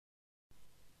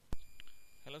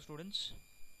Hello students,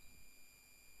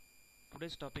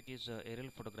 today's topic is aerial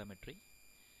photogrammetry.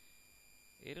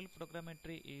 Aerial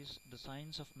photogrammetry is the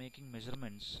science of making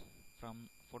measurements from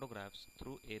photographs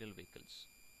through aerial vehicles.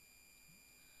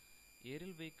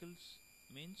 Aerial vehicles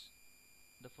means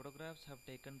the photographs have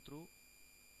taken through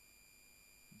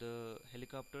the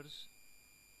helicopters,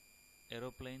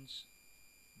 aeroplanes,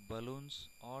 balloons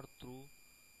or through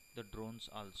the drones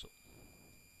also.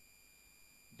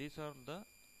 These are the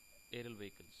aerial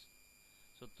vehicles.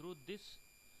 So through this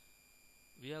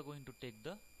we are going to take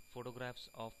the photographs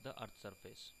of the earth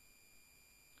surface.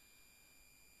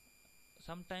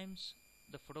 Sometimes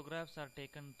the photographs are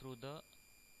taken through the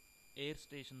air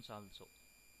stations also.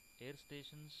 Air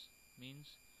stations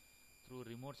means through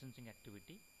remote sensing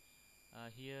activity.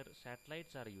 Here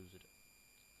satellites are used.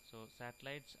 So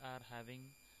satellites are having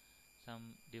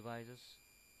some devices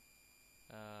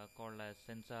called as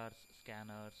sensors,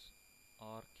 scanners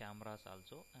or cameras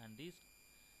also, and these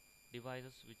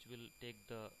devices which will take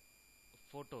the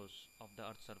photos of the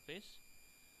earth surface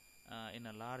in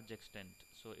a large extent.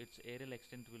 So its aerial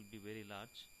extent will be very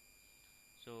large.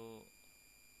 So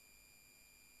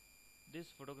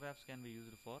these photographs can be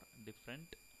used for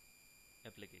different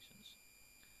applications.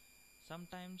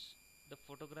 Sometimes the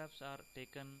photographs are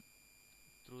taken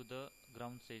through the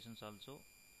ground stations also.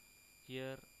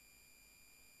 Here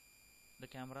the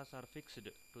cameras are fixed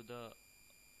to the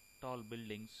tall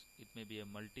buildings. It may be a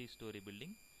multi-story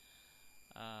building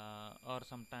or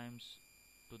sometimes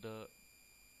to the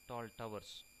tall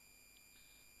towers,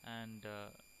 and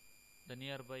the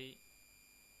nearby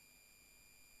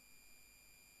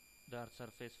the earth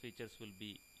surface features will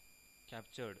be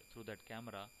captured through that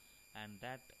camera, and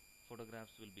that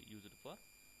photographs will be used for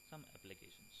some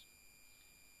applications.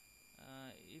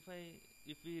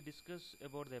 If we discuss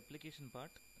about the application part,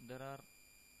 there are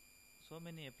so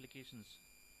many applications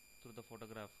through the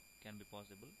photograph can be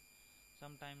possible.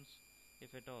 Sometimes,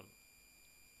 if at all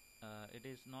it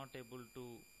is not able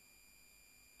to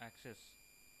access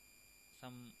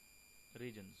some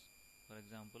regions, for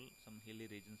example some hilly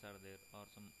regions are there or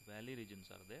some valley regions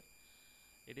are there,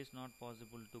 it is not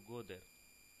possible to go there.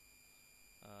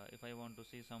 If I want to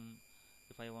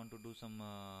do some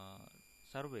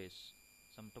surveys,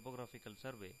 some topographical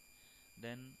survey,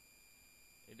 then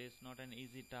it is not an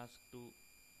easy task to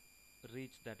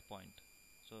reach that point.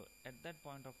 So at that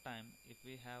point of time, if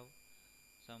we have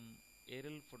some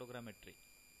aerial photogrammetry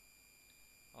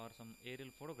or some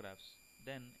aerial photographs,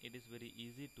 then it is very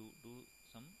easy to do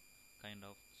some kind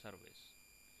of surveys.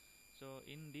 So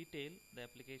in detail the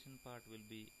application part will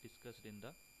be discussed in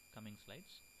the coming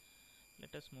slides.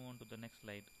 Let us move on to the next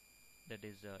slide, that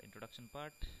is introduction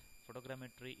part.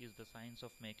 Photogrammetry is the science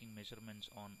of making measurements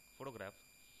on photograph.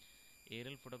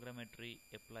 Aerial photogrammetry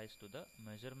applies to the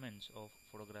measurements of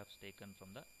photographs taken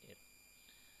from the air.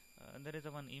 There is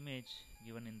one image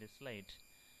given in this slide.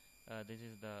 This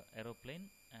is the aeroplane,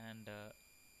 and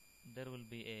there will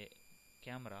be a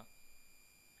camera,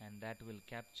 and that will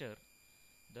capture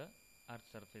the earth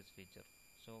surface feature.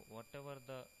 So whatever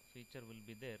the feature will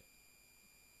be there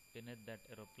beneath that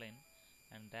aeroplane,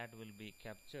 and that will be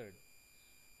captured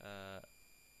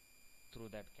through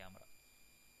that camera.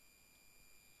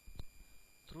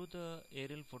 Through the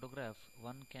aerial photograph,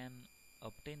 one can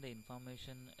obtain the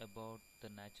information about the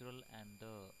natural and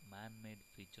the man-made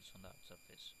features on the earth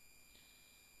surface.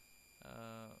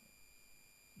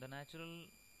 The natural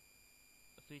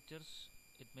features,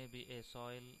 it may be a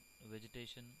soil,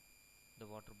 vegetation, the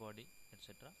water body,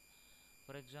 etc.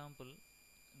 For example,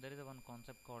 there is one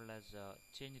concept called as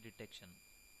change detection.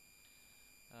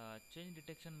 Change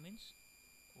detection means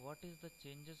what is the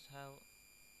changes have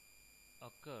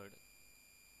occurred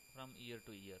from year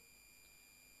to year.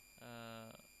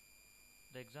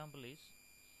 The example is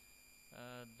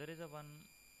there is one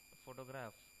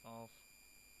photograph of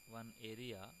one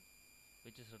area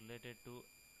which is related to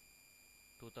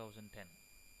 2010,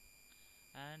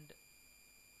 and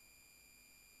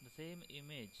the same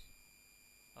image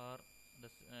or the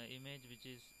image which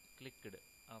is clicked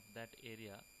of that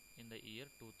area in the year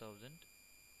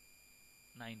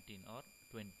 2019 or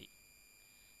 20,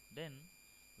 then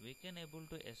we can able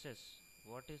to assess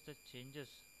what is the changes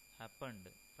happened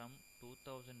from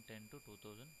 2010 to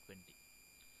 2020.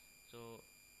 So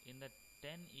in the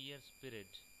 10 years period,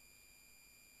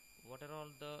 what are all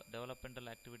the developmental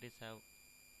activities have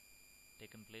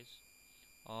taken place,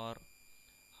 or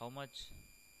how much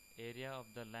area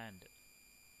of the land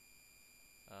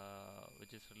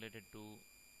which is related to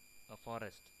a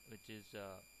forest which is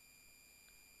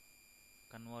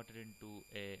converted into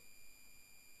a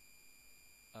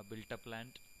built up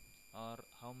land, or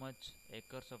how much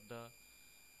acres of the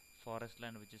forest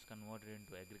land which is converted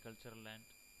into agricultural land,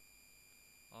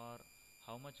 or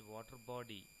how much water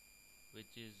body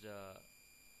which is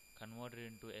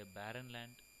converted into a barren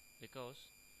land, because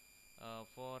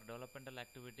for developmental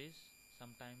activities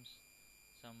sometimes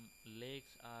some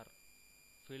lakes are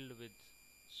filled with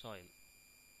soil.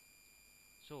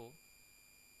 So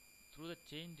through the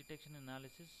change detection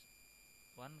analysis,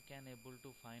 one can able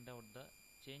to find out the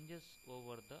changes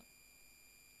over the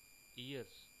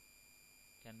years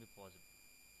can be possible.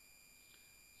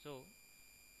 So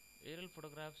aerial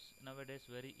photographs nowadays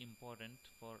very important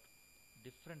for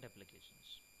different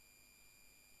applications.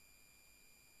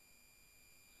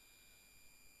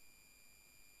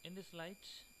 In this slide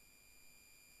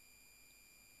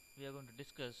we are going to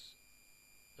discuss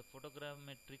the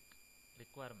photogrammetric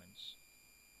requirements.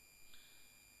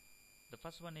 The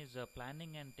first one is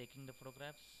planning and taking the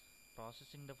photographs,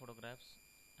 processing the photographs,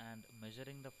 and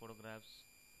measuring the photographs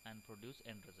and produce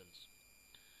end results.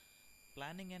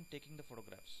 Planning and taking the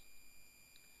photographs.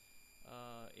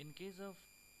 In case of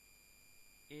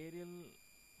aerial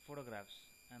photographs,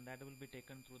 and that will be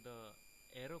taken through the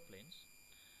aeroplanes,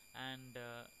 and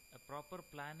a proper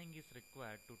planning is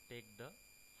required to take the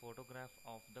photograph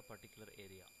of the particular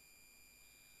area.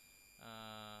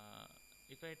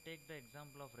 If I take the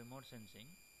example of remote sensing,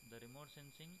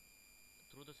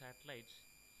 through the satellites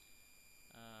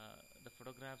the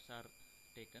photographs are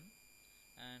taken,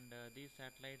 and these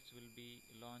satellites will be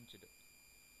launched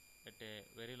at a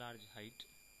very large height.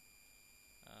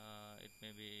 It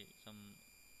may be some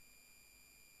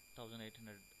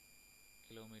 1800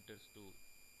 kilometers to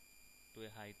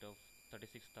a height of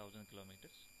 36,000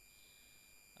 kilometers.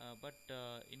 But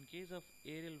in case of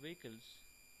aerial vehicles,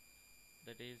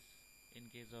 that is in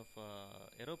case of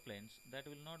aeroplanes, that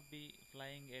will not be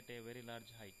flying at a very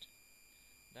large height.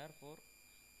 Therefore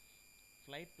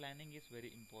flight planning is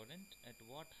very important. At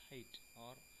what height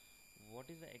or what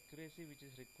is the accuracy which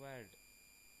is required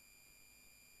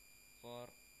for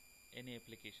any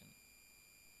application,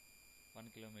 1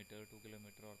 kilometer, 2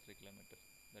 kilometer or 3 kilometer,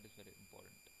 that is very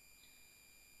important.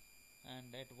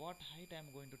 And at what height I am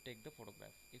going to take the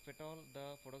photograph. If at all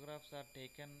the photographs are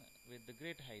taken with the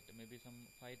great height, maybe some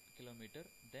 5 kilometer,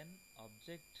 then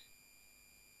object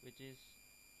which is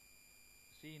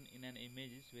seen in an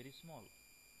image is very small.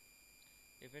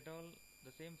 If at all the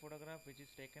same photograph which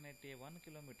is taken at a 1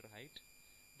 kilometer height,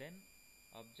 then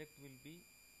object will be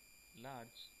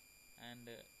large, and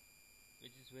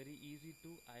which is very easy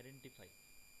to identify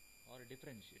or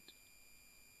differentiate.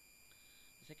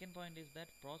 The second point is that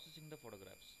processing the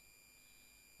photographs.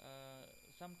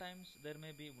 Sometimes there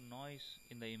may be noise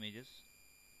in the images,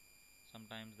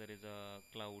 sometimes there is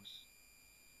clouds,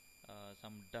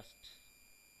 some dust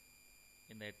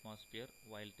in the atmosphere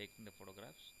while taking the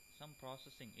photographs. Some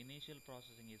processing, initial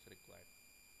processing is required,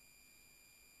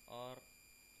 or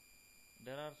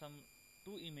there are some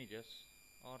 2 images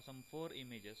or some 4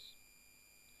 images,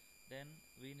 then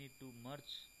we need to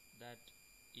merge that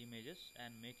images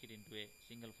and make it into a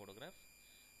single photograph,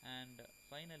 and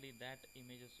finally that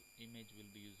image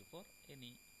will be used for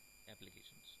any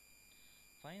applications.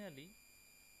 Finally,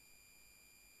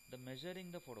 the measuring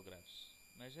the photographs.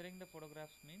 Measuring the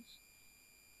photographs means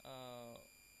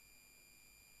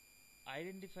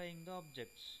identifying the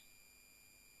objects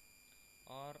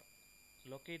or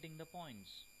locating the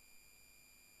points.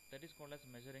 That is called as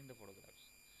measuring the photographs.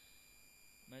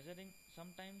 Measuring,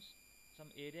 sometimes some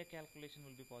area calculation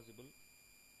will be possible,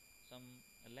 some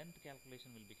length calculation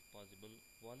will be possible,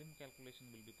 volume calculation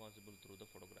will be possible through the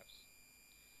photographs.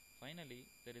 Finally,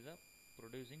 there is a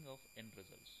producing of end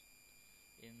results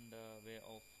in the way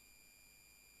of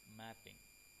mapping.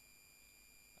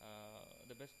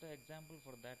 The best example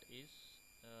for that is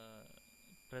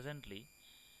presently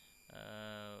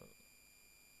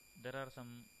there are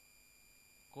some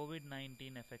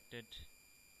COVID-19 affected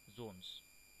zones.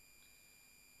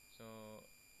 So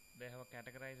they have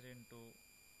categorized into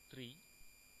 3: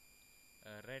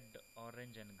 red,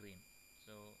 orange and green.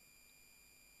 So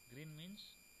green means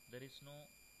there is no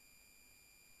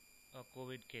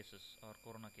COVID cases or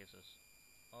corona cases.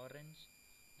 Orange,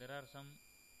 there are some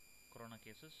corona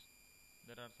cases,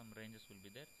 there are some ranges will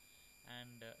be there,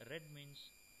 and red means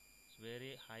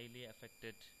very highly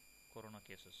affected corona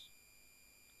cases.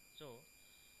 So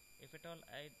if at all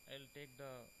I'll take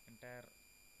the entire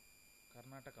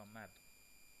Karnataka map,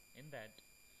 in that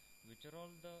which are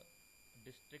all the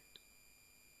district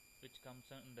which comes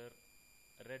under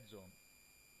red zone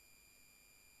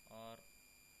or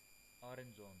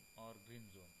orange zone or green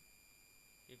zone.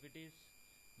 If it is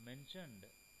mentioned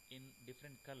in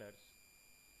different colors,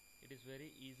 it is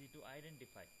very easy to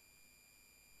identify,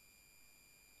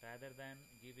 rather than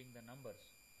giving the numbers.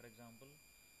 For example,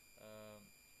 uh,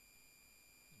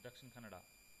 Dakshin Kannada,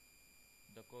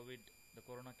 the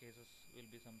corona cases will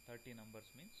be some 30 numbers,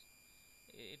 means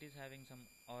it is having some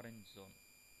orange zone.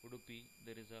 Udupi,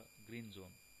 there is a green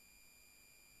zone.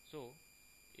 So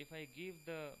if I give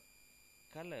the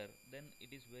color, then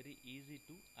it is very easy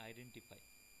to identify.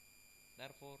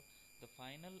 Therefore the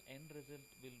final end result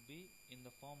will be in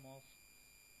the form of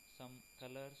some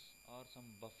colors or some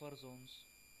buffer zones,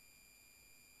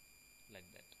 like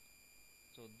that.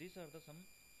 So these are the some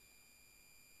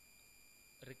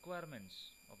requirements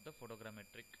of the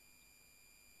photogrammetric.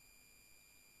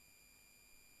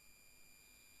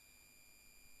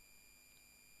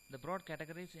 The broad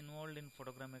categories involved in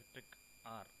photogrammetry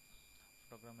are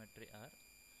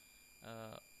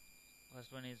uh,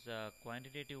 first one is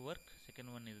quantitative work,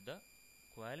 second one is the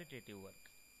qualitative work,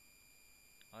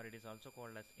 or it is also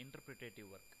called as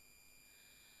interpretative work.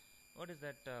 What is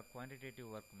that quantitative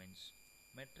work means?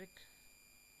 Metric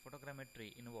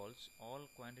photogrammetry involves all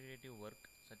quantitative work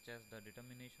such as the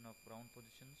determination of ground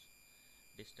positions,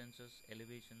 distances,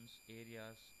 elevations,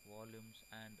 areas, volumes,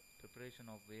 and preparation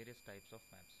of various types of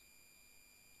maps.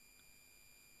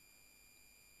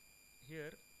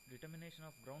 Here, determination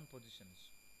of ground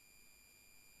positions.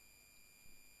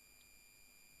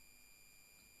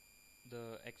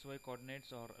 The xy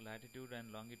coordinates or latitude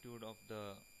and longitude of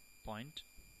the point.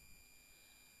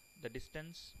 The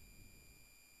distance,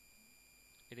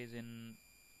 it is in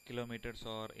kilometers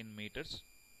or in meters.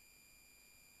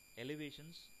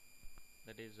 Elevations,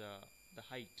 that is the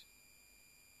height.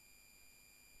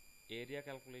 Area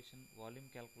calculation, volume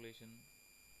calculation,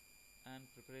 and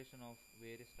preparation of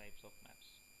various types of maps.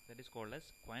 That is called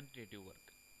as quantitative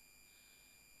work.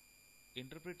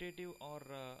 Interpretative or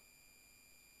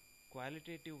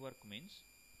qualitative work means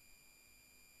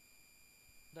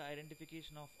the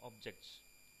identification of objects,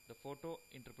 the photo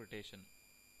interpretation.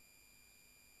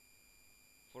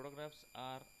 Photographs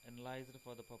are analyzed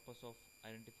for the purpose of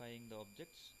identifying the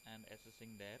objects and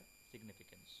assessing their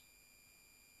significance.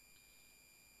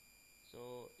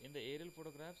 So in the aerial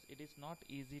photographs, it is not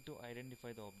easy to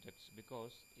identify the objects,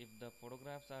 because if the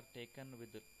photographs are taken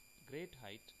with great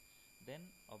height, then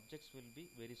objects will be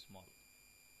very small.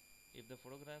 If the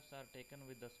photographs are taken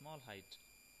with the small height,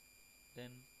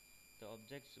 then the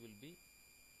objects will be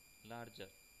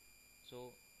larger.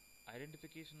 So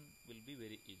identification will be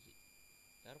very easy.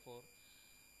 Therefore,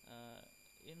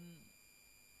 in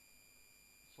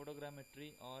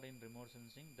photogrammetry or in remote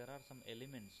sensing, there are some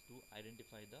elements to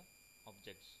identify the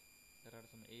objects. There are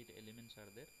some 8 elements are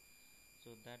there.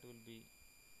 So that will be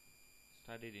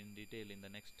studied in detail in the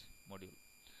next module.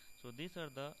 So these are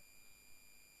the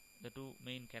two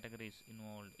main categories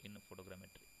involved in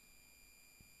photogrammetry.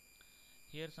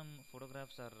 Here some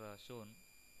photographs are shown.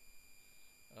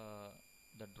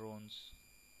 The drones,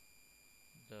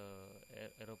 the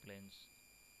aeroplanes,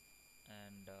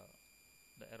 and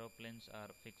the aeroplanes are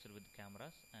fixed with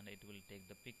cameras and it will take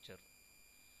the picture.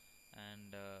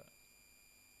 And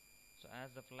so as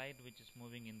the flight which is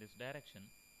moving in this direction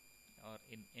or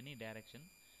in any direction,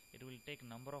 it will take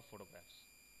number of photographs.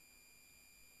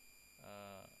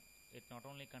 It not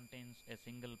only contains a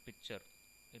single picture,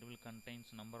 it will contains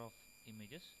number of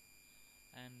images.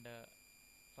 And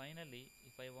finally,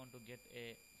 if I want to get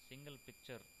a single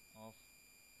picture of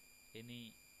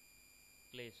any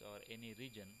place or any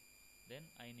region, then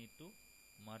I need to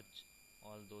merge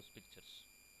all those pictures.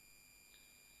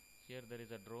 Here there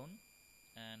is a drone,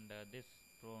 and this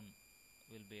drone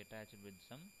will be attached with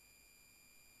some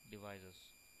devices,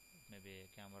 maybe a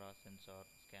camera, sensor,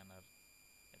 scanner,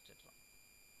 etc.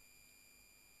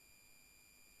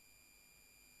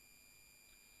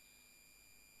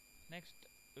 Next,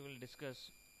 we will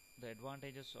discuss the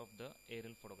advantages of the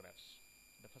aerial photographs.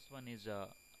 The first one is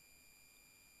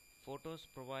photos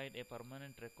provide a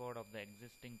permanent record of the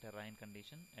existing terrain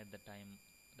condition at the time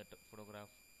the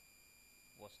photograph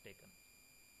was taken.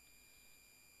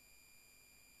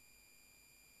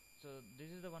 So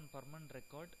this is the one permanent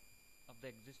record of the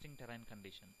existing terrain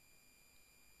condition.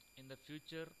 In the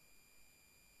future,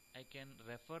 I can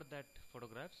refer that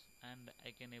photographs and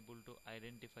I can able to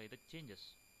identify the changes.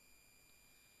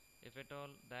 If at all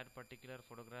that particular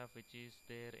photograph which is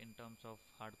there in terms of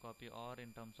hard copy or in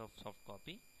terms of soft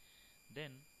copy, then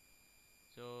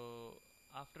so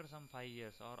after some 5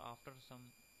 years or after some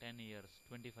 10 years,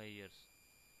 25 years,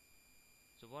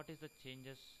 so what is the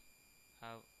changes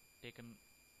have taken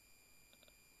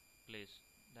place,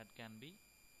 that can be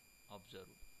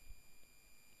observed.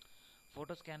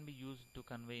 Photos can be used to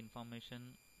convey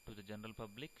information to the general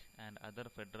public and other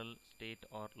federal, state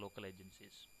or local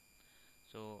agencies.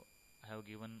 So I have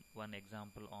given one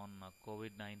example on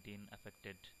COVID-19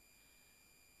 affected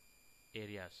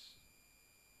areas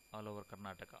all over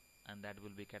Karnataka, and that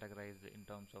will be categorized in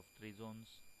terms of three zones: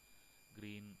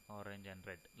 green, orange, and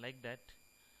red. Like that,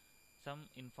 some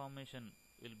information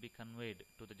will be conveyed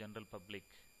to the general public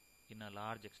in a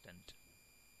large extent.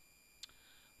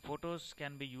 Photos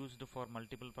can be used for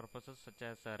multiple purposes such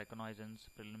as reconnaissance,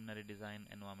 preliminary design,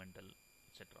 environmental,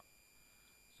 etc.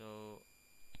 So,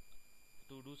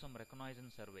 to do some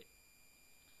reconnaissance survey,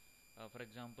 for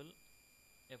example,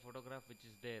 a photograph which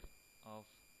is there of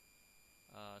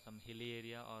some hilly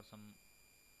area or some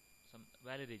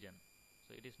valley region,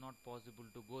 so it is not possible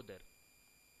to go there.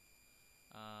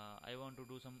 I want to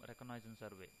do some reconnaissance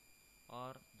survey,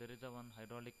 or there is a one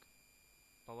hydraulic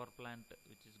power plant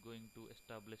which is going to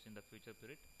establish in the future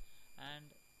period, and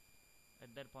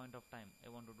at that point of time I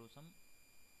want to do some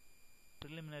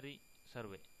preliminary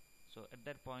survey. So at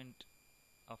that point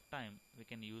of time we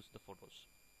can use the photos.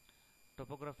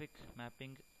 Topographic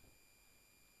mapping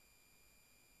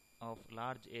of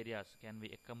large areas can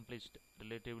be accomplished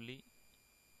relatively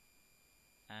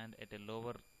and at a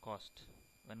lower cost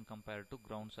when compared to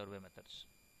ground survey methods.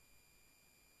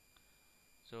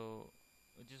 So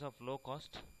which is of low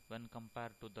cost when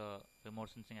compared to the remote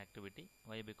sensing activity.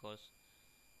 Why? Because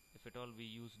if at all we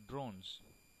use drones,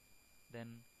 then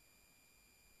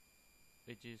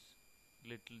which is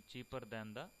little cheaper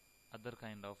than the other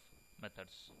kind of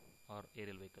methods or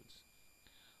aerial vehicles.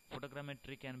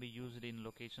 Photogrammetry can be used in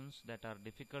locations that are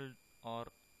difficult or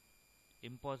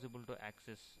impossible to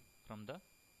access from the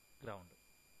ground.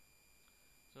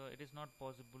 So it is not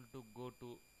possible to go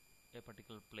to a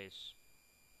particular place.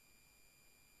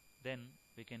 Then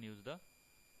we can use the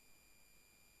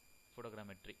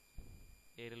photogrammetry,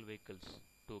 aerial vehicles,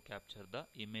 to capture the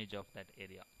image of that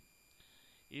area.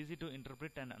 Easy to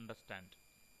interpret and understand.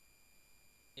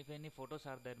 If any photos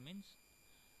are there, means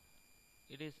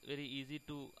it is very easy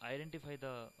to identify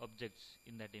the objects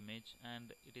in that image,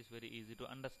 and it is very easy to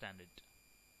understand it.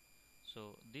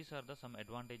 So these are the some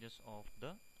advantages of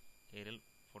the aerial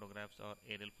photographs or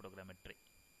aerial photogrammetry.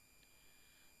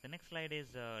 The next slide is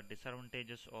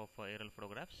disadvantages of aerial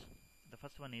photographs. The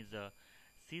first one is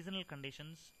seasonal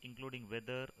conditions including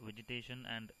weather, vegetation,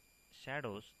 and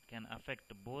shadows can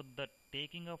affect both the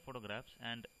taking of photographs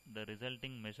and the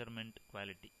resulting measurement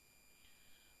quality.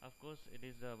 Of course, it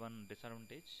is one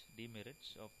disadvantage,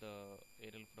 demerits of the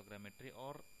aerial photogrammetry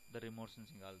or the remote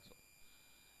sensing also.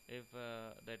 If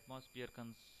the atmosphere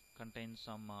contains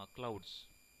some clouds,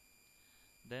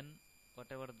 then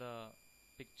whatever the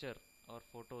picture or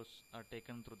photos are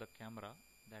taken through the camera,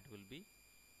 that will be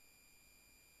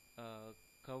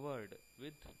covered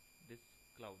with these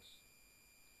clouds.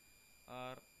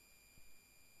 Or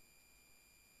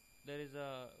there is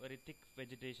a very thick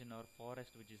vegetation or forest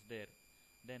which is there,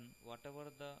 then whatever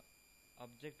the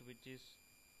object which is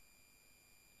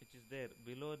there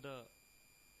below the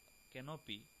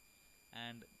canopy,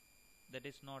 and that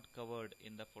is not covered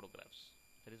in the photographs.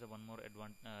 There is a one more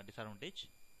disadvantage.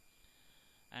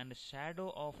 And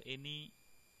shadow of any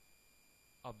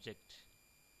object,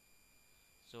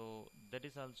 so that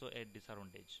is also a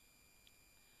disadvantage.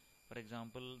 For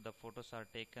example, the photos are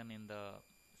taken in the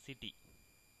city.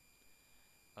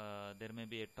 There may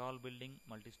be a tall building,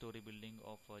 multi-story building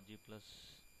of G plus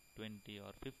 20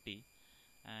 or 50,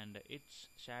 and its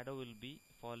shadow will be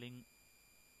falling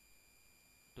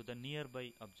to the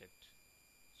nearby object.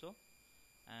 So,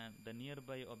 and the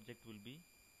nearby object will be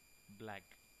black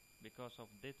because of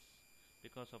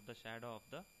the shadow of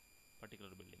the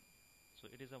particular building. So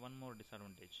it is a one more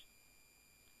disadvantage.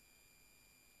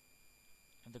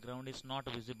 If the ground is not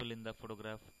visible in the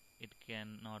photograph, it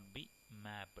cannot be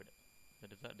mapped.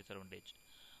 That is a disadvantage.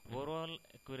 Overall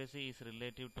accuracy is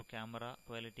relative to camera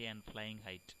quality and flying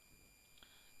height.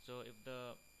 So if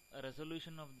the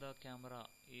resolution of the camera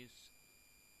is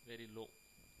very low,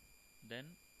 then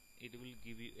it will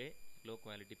give you a low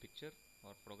quality picture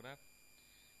or photograph.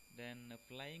 Then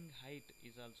flying height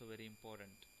is also very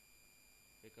important,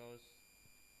 because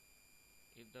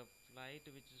if the flight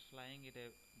which is flying at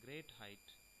a great height,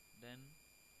 then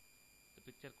the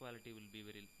picture quality will be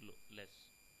very less.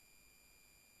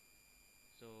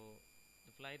 So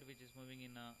the flight which is moving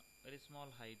in a very small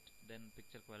height, then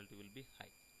picture quality will be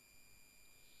high.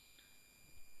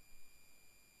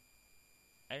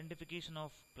 Identification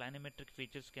of planimetric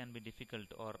features can be difficult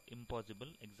or impossible.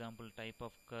 Example, type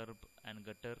of curb and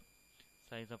gutter,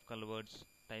 size of culverts,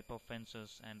 type of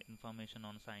fences, and information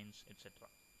on signs, etc.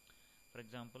 For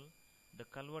example, the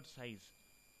culvert size,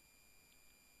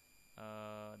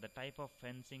 the type of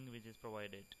fencing which is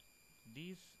provided,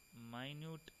 these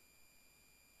minute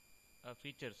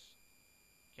features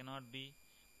cannot be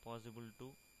possible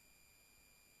to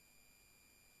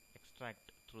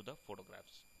extract through the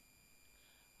photographs.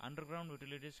 Underground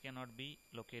utilities cannot be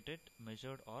located,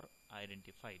 measured or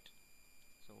identified.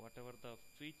 So whatever the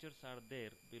features are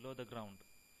there below the ground,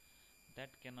 that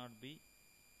cannot be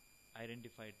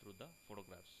identified through the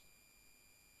photographs.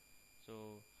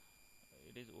 So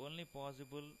it is only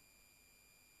possible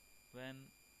when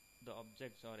the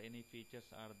objects or any features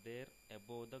are there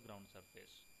above the ground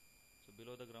surface. So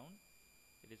below the ground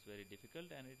it is very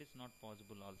difficult and it is not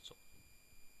possible also.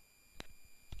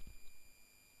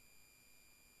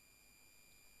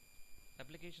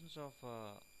 Applications of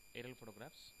aerial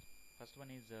photographs. First one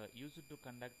is used to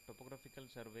conduct topographical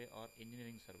survey or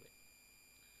engineering survey.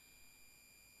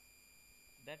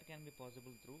 That can be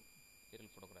possible through aerial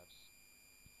photographs.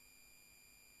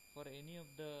 For any of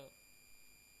the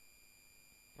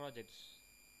projects,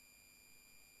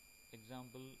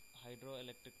 example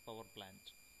hydroelectric power plant,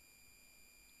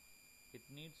 it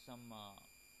needs some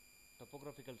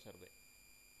topographical survey.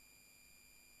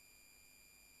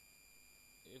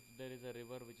 If there is a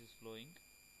river which is flowing,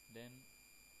 then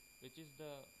which is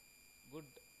the good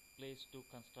place to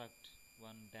construct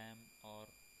one dam or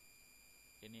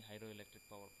any hydroelectric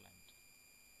power plant.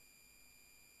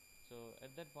 So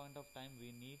at that point of time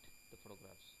we need the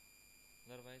photographs,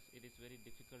 otherwise it is very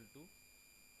difficult to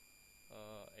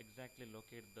exactly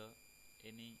locate the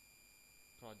any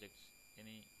projects,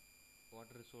 any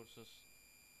water resources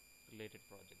related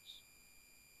projects.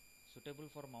 Suitable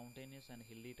for mountainous and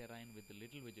hilly terrain with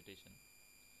little vegetation.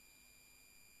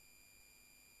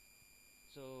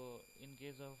 So in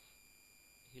case of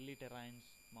hilly terrains,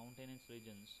 mountainous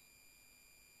regions,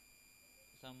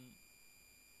 some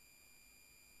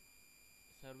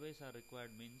surveys are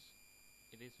required, means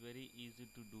it is very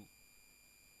easy to do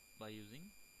by using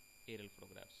aerial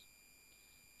photographs.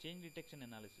 Change detection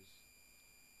analysis.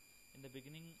 In the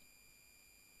beginning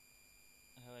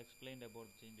I have explained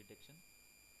about change detection.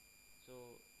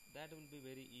 So that will be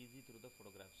very easy through the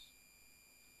photographs.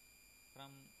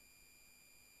 From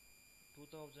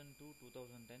 2000 to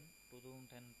 2010,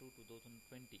 2010 to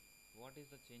 2020, what is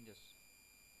the changes?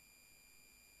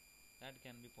 That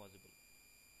can be possible.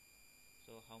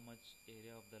 So how much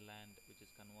area of the land which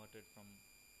is converted from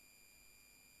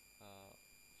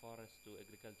forest to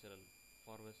agricultural,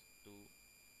 forest to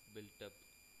built up,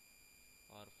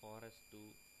 or forest to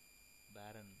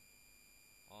barren,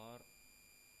 or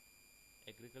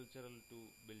agricultural to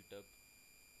built up,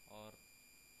 or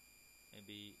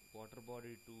maybe water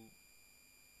body to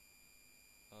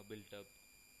built up,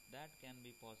 that can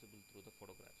be possible through the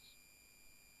photographs.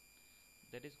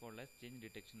 That is called as change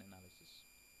detection analysis.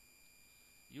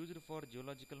 Used for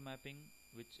geological mapping,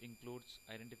 which includes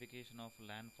identification of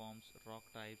landforms, rock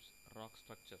types, rock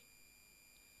structure.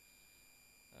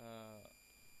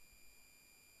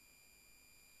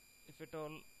 If at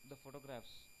all the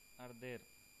photographs are there,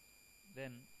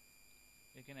 then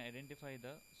you can identify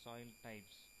the soil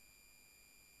types.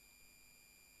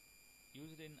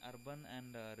 Used in urban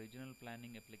and regional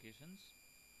planning applications.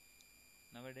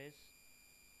 Nowadays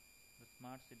the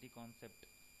smart city concept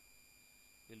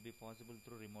will be possible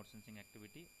through remote sensing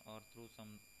activity or through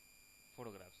some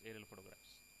photographs, aerial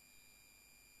photographs.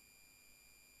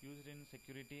 Used in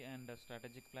security and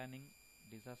strategic planning,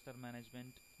 disaster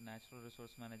management, natural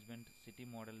resource management, city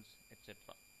models, etc.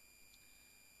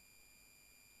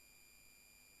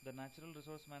 The natural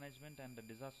resource management and the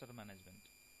disaster management.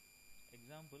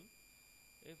 Example,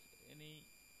 if any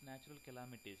natural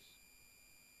calamities,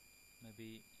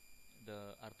 maybe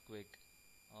the earthquake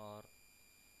or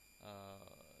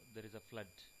there is a flood,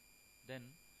 then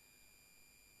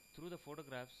through the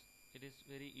photographs it is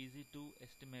very easy to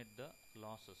estimate the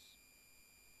losses.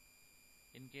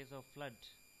 In case of flood,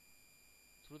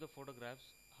 through the photographs,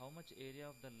 how much area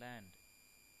of the land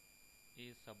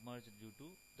is submerged due to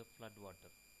the flood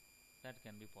water, that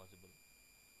can be possible.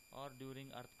 Or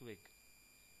during earthquake,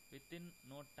 within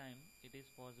no time it is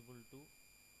possible to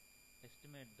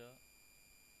estimate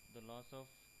the loss of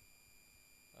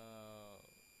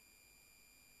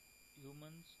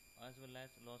humans as well as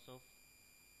loss of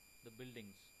the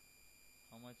buildings.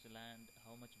 How much land,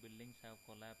 how much buildings have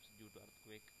collapsed due to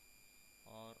earthquake,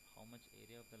 or how much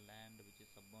area of the land which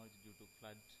is submerged due to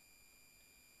floods,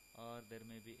 or there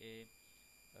may be a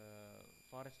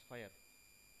forest fire.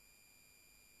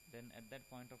 Then at that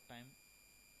point of time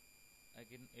I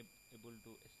can able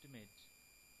to estimate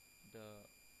the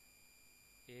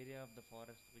area of the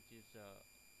forest which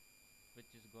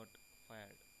is got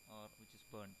fired or which is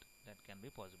burnt. That can be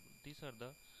possible. These are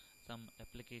the some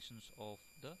applications of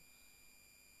the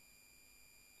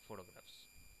photographs.